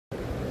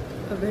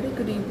A very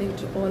good evening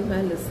to all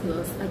my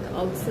listeners. At the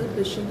outset,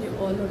 wishing you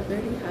all a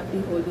very happy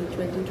holy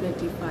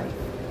 2025.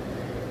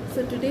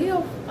 So today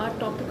our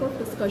topic of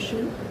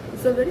discussion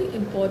is a very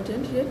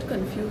important yet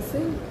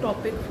confusing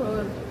topic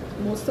for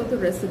most of the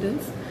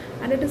residents,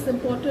 and it is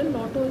important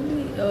not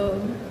only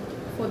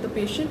for the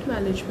patient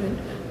management,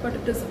 but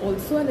it is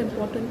also an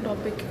important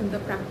topic in the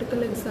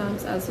practical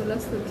exams as well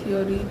as the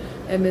theory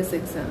MS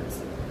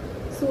exams.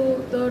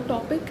 So the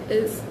topic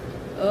is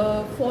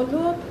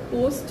follow-up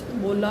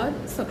post-molar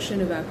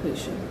suction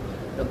evacuation.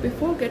 Now,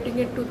 before getting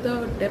into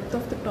the depth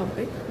of the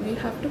topic, we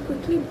have to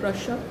quickly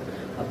brush up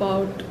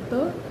about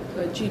the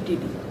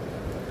GTD.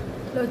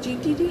 Now,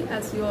 GTD,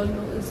 as you all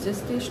know, is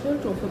gestational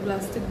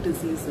trophoblastic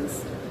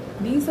diseases.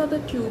 These are the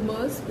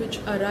tumors which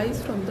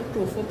arise from the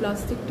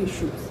trophoblastic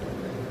tissues.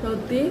 Now,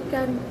 they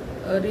can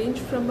range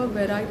from a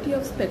variety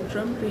of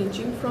spectrum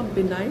ranging from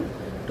benign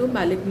to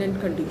malignant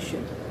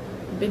condition.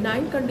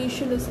 Benign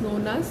condition is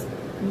known as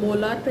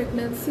molar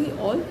pregnancy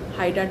or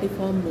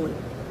hydatiform mole,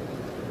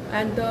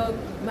 and the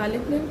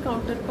malignant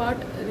counterpart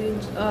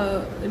range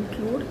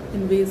include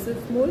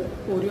invasive mole,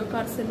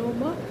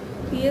 choriocarcinoma,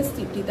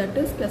 PSTT, that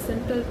is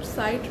placental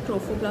site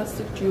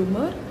trophoblastic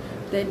tumor,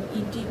 then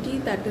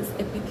ETT, that is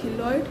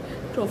epithelioid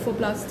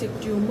trophoblastic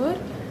tumor,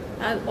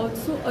 and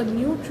also a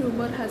new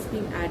tumor has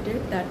been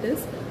added, that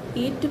is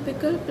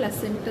atypical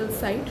placental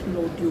site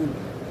nodule.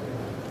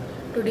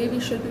 Today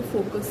we shall be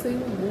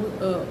focusing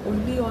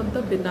only on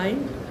the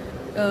benign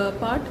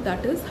part,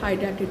 that is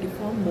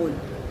hydatiform mole,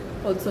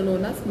 also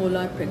known as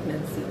molar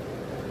pregnancy.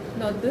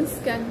 Now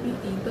this can be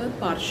either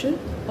partial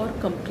or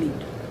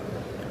complete.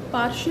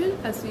 Partial,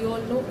 as we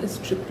all know, is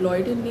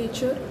triploid in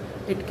nature.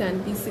 It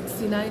can be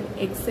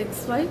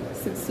 69XXY,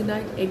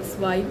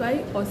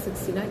 69XYY or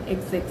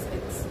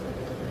 69XXX.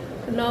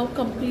 Now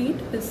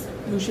complete is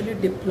usually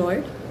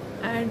diploid,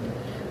 and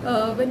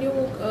when you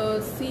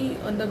see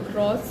on the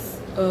gross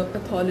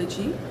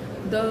pathology,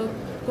 the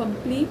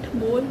complete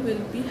mole will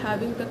be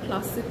having the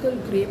classical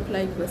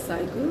grape-like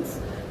vesicles,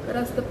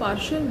 whereas the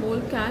partial mole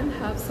can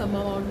have some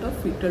amount of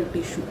fetal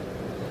tissue.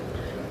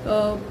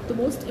 The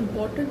most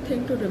important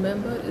thing to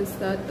remember is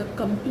that the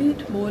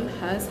complete mole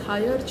has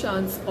higher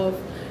chance of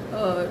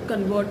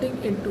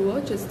converting into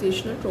a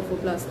gestational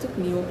trophoblastic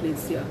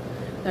neoplasia,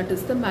 that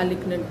is the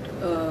malignant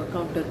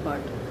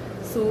counterpart.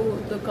 So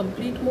the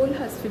complete mole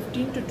has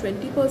 15 to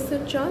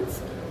 20%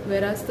 chance,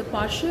 whereas the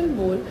partial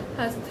mole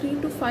has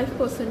 3 to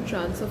 5%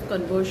 chance of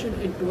conversion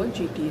into a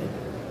GTN.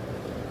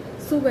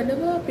 So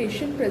whenever a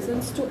patient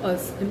presents to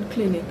us in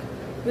clinic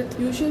with,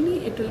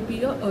 usually it will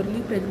be a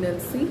early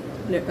pregnancy,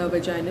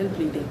 vaginal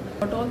bleeding.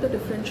 What all the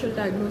differential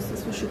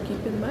diagnosis we should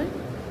keep in mind?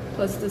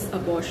 First is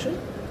abortion,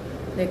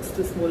 next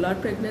is molar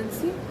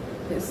pregnancy,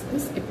 next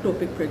is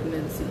ectopic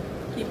pregnancy.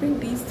 Keeping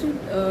these three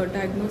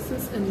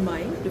diagnoses in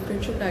mind,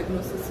 differential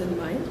diagnosis in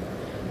mind,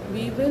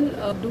 we will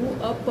do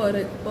a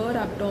per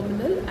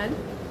abdominal and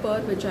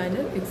per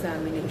vaginal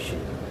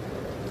examination.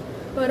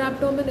 Per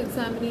abdomen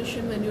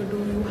examination, when you do,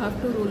 you have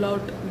to rule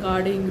out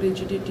guarding,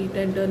 rigidity,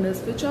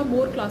 tenderness, which are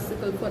more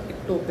classical for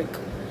ectopic.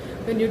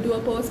 When you do a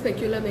per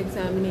speculum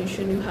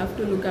examination, you have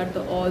to look at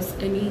the os,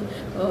 any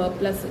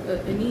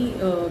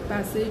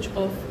passage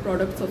of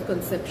products of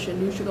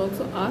conception. You should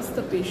also ask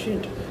the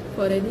patient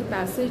for any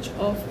passage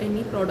of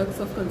any products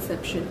of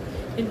conception.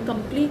 In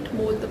complete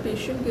mole, the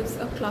patient gives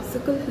a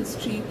classical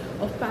history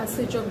of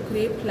passage of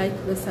grape-like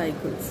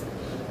vesicles.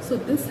 So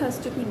this has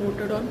to be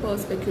noted on per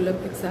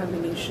speculum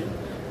examination.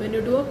 When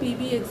you do a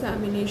PV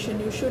examination,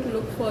 you should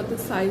look for the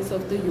size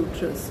of the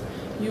uterus.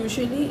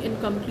 Usually in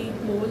complete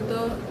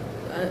mole,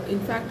 in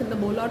fact in the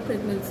molar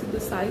pregnancy, the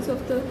size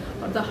of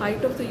the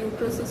height of the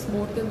uterus is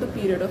more than the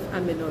period of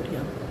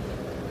amenorrhea.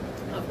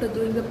 After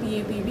doing the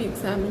PAPV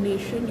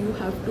examination, you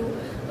have to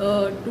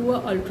do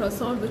an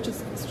ultrasound, which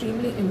is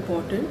extremely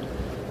important.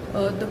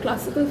 The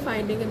classical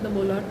finding in the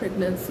molar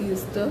pregnancy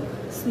is the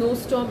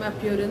snowstorm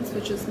appearance,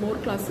 which is more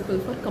classical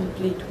for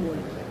complete mole.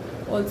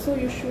 Also,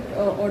 you should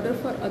order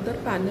for other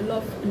panel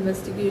of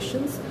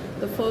investigations.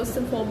 The first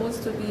and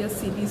foremost will be a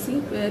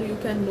CBC, where you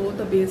can know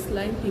the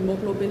baseline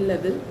hemoglobin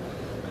level.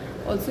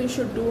 Also, you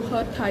should do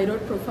her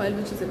thyroid profile,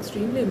 which is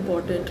extremely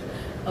important.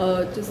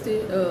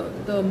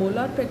 The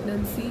molar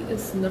pregnancy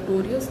is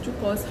notorious to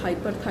cause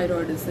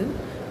hyperthyroidism,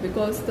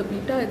 because the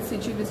beta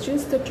HCG, which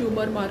is the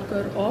tumor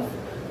marker of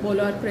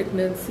molar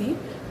pregnancy,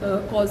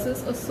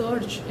 causes a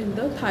surge in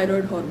the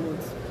thyroid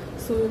hormones.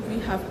 So we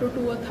have to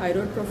do a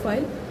thyroid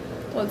profile.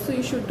 Also,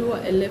 you should do a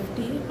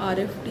LFT,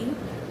 RFT,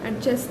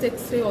 and chest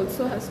X-ray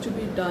also has to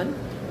be done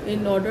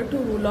in order to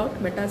rule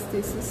out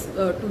metastasis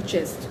to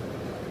chest.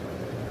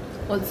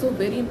 Also,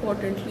 very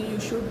importantly, you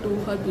should do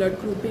her blood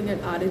grouping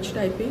and RH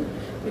typing,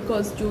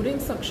 because during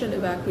suction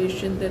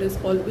evacuation there is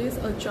always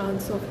a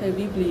chance of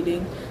heavy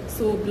bleeding,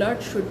 so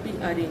blood should be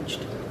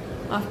arranged.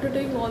 After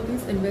doing all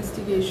these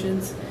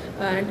investigations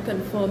and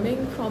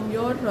confirming from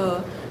your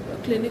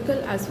clinical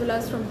as well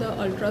as from the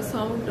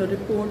ultrasound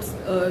reports,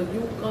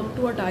 you come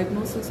to a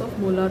diagnosis of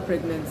molar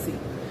pregnancy.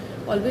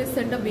 Always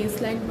send a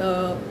baseline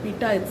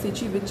beta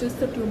HCG, which is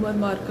the tumor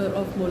marker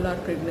of molar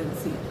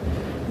pregnancy.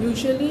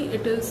 Usually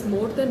it is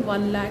more than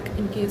 1 lakh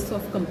in case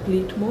of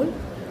complete mole,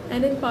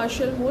 and in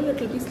partial mole it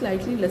will be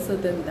slightly lesser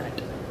than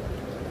that.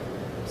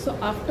 So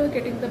after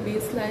getting the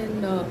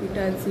baseline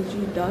beta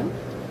HCG done,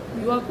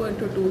 you are going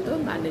to do the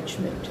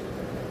management.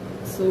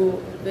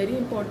 So very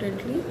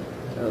importantly,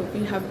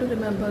 we have to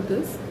remember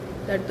this,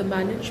 that the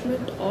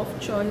management of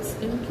choice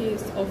in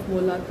case of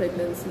molar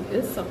pregnancy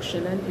is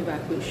suction and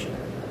evacuation.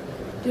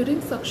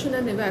 During suction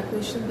and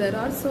evacuation, there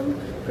are some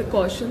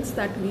precautions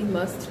that we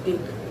must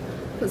take.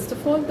 First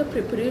of all,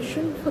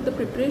 for the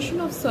preparation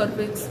of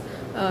cervix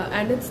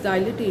and its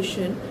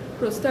dilatation,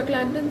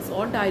 prostaglandins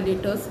or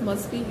dilators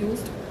must be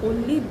used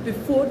only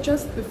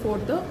just before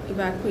the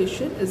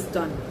evacuation is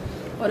done,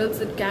 or else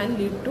it can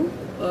lead to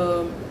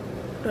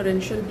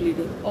torrential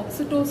bleeding.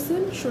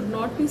 Oxytocin should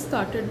not be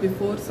started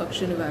before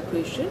suction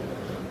evacuation.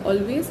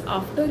 Always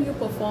after you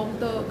perform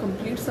the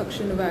complete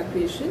suction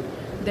evacuation,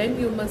 then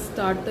you must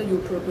start the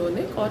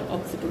uterotonic or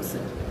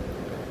oxytocin.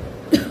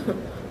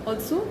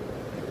 Also,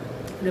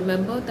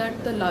 remember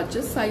that the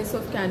largest size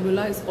of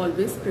cannula is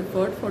always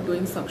preferred for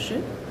doing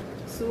suction.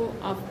 So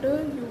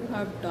after you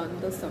have done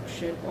the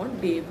suction on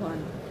day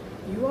 1,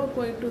 you are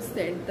going to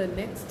send the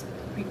next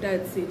beta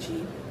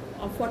HCG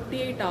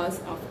 48 hours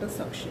after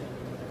suction.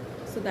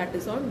 So that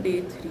is on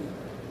day 3.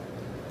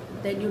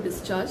 Then you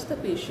discharge the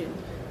patient.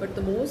 But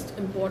the most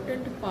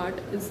important part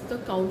is the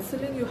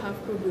counseling you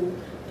have to do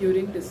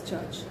during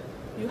discharge.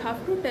 You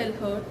have to tell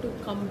her to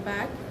come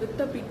back with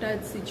the beta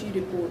HCG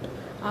report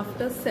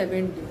after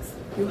 7 days.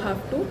 You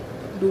have to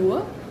do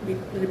a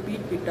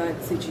repeat beta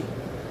HCG.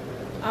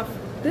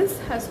 This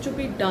has to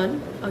be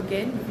done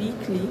again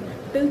weekly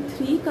till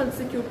 3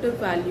 consecutive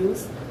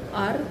values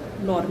are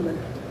normal.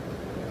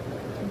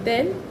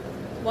 Then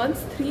once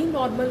 3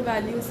 normal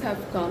values have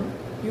come,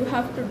 you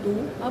have to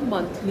do a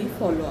monthly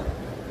follow-up.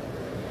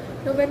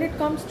 Now when it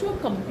comes to a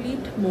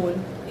complete mole,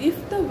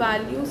 if the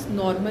values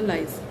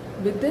normalize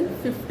within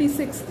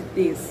 56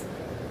 days,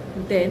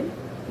 then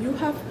you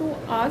have to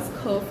ask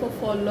her for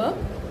follow-up,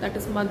 that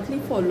is monthly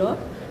follow-up,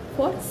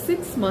 for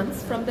 6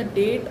 months from the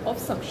date of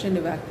suction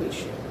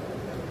evacuation.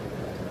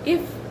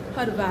 If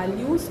her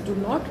values do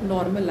not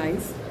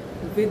normalize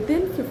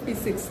within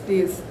 56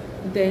 days,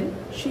 then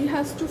she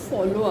has to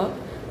follow up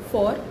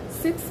for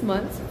 6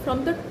 months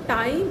from the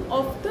time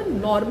of the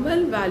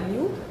normal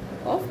value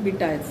of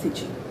beta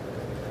HCG.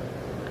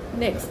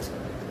 Next,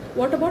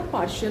 what about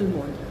partial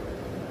mole?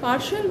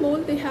 Partial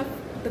mole,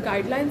 the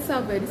guidelines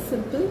are very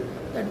simple,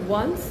 that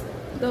once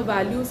the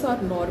values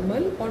are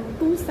normal on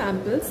 2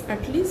 samples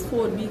at least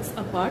 4 weeks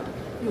apart,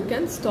 you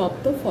can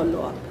stop the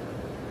follow-up.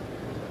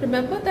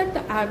 Remember that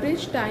the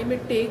average time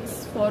it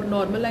takes for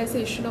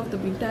normalization of the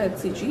beta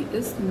HCG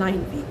is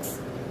 9 weeks.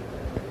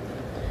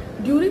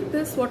 During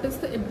this, what is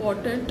the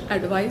important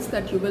advice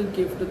that you will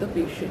give to the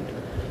patient?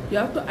 You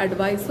have to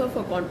advise her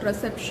for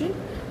contraception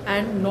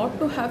and not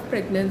to have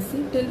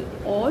pregnancy till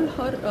all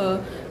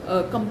her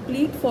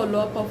complete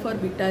follow-up of her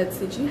beta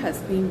HCG has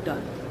been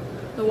done.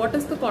 Now, what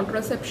is the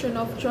contraception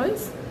of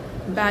choice?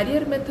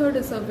 Barrier method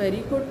is a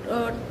very good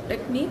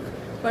technique,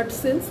 but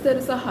since there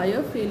is a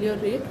higher failure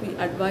rate, we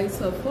advise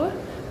her for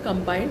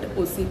combined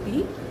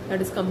OCP, that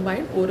is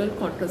combined oral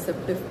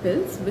contraceptive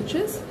pills, which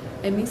is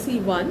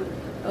MEC1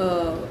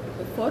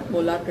 for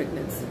molar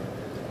pregnancy.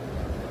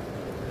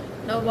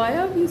 Now, why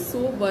are we so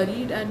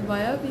worried and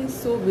why are we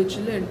so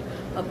vigilant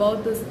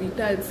about this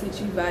beta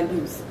HCG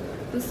values?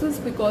 This is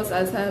because,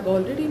 as I have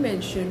already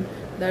mentioned,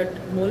 that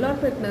molar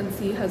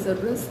pregnancy has a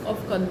risk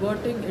of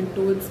converting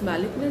into its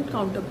malignant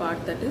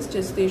counterpart, that is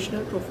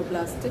gestational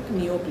trophoblastic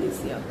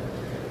neoplasia.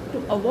 To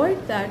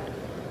avoid that,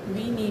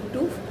 we need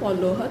to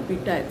follow her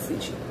beta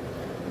HCG.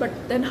 But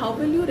then how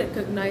will you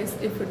recognize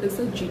if it is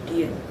a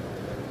GTN?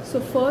 So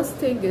first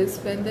thing is,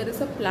 when there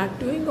is a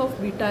plateauing of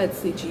beta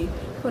HCG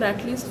for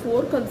at least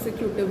 4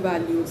 consecutive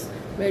values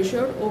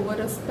measured over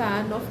a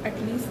span of at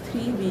least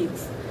 3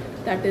 weeks,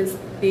 that is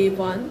day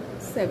 1,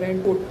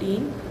 7,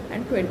 14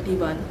 and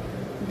 21,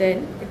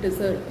 then it is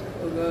a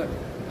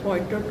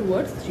pointer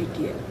towards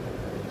GTN.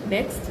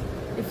 Next,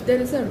 if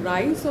there is a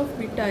rise of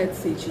beta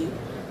HCG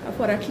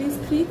for at least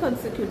 3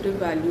 consecutive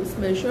values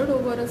measured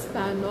over a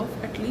span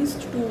of at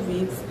least 2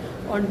 weeks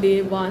on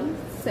day 1,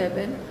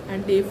 7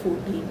 and day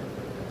 14.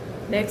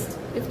 Next,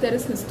 if there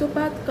is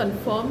histopath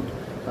confirmed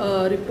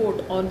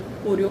report on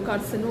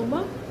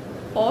choriocarcinoma,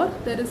 or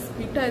there is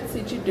beta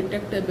HCG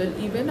detectable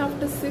even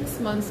after 6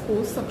 months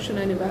post suction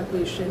and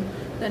evacuation,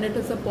 then it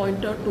is a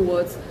pointer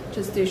towards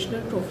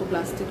gestational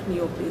trophoblastic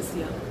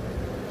neoplasia.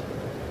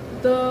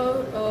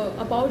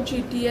 About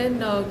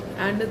GTN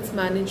and its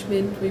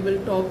management, we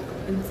will talk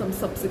in some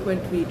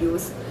subsequent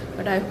videos,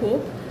 but I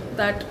hope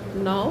that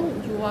now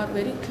you are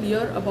very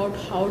clear about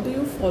how do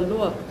you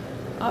follow up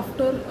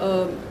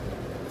after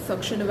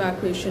suction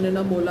evacuation in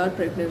a molar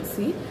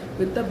pregnancy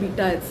with the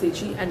beta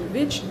HCG, and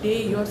which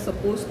day you are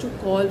supposed to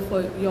call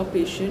for your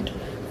patient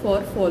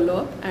for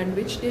follow-up and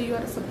which day you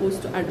are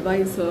supposed to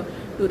advise her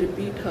to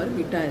repeat her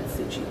beta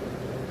HCG.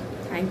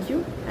 Thank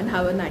you and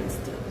have a nice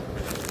day.